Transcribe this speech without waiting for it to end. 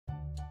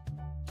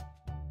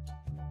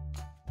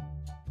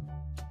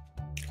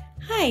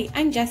Hi,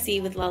 I'm Jessie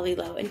with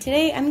Lalilo, and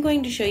today I'm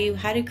going to show you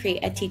how to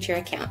create a teacher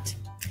account.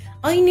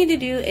 All you need to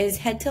do is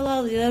head to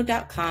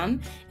lalilo.com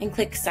and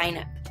click Sign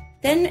Up.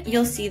 Then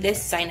you'll see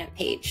this Sign Up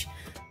page.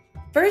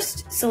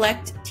 First,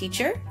 select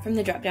Teacher from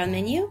the drop-down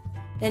menu,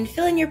 then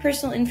fill in your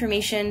personal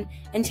information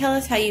and tell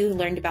us how you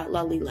learned about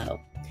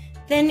Lalilo.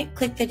 Then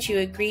click that you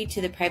agree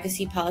to the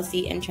privacy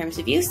policy and terms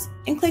of use,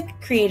 and click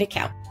Create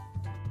Account.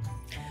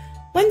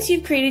 Once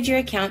you've created your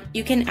account,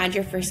 you can add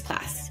your first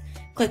class.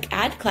 Click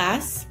Add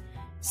Class,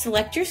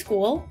 select your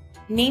school,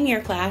 name your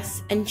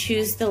class, and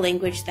choose the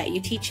language that you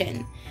teach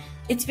in.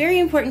 It's very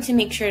important to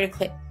make sure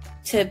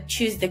to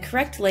choose the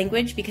correct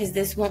language because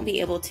this won't be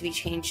able to be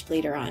changed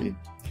later on.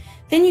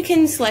 Then you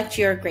can select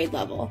your grade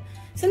level.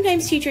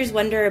 Sometimes teachers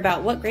wonder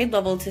about what grade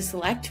level to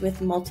select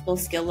with multiple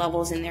skill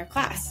levels in their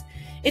class.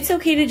 It's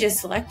okay to just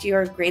select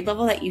your grade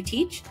level that you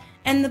teach,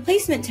 and the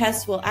placement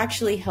test will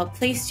actually help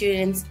place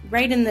students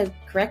right in the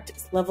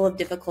correct level of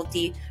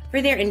difficulty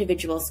for their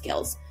individual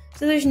skills.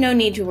 So there's no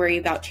need to worry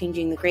about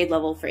changing the grade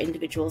level for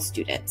individual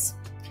students.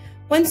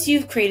 Once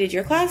you've created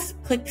your class,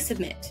 click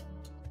Submit.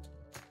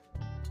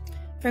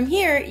 From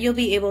here, you'll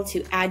be able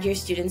to add your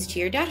students to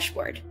your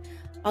dashboard.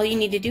 All you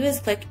need to do is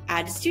click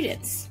Add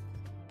Students.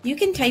 You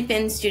can type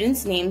in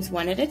students' names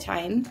one at a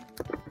time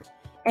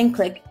and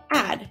click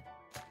Add.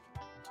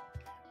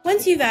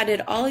 Once you've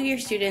added all of your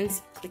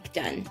students, click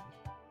Done.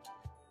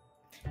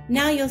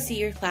 Now you'll see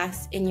your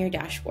class in your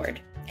dashboard,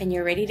 and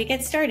you're ready to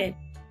get started.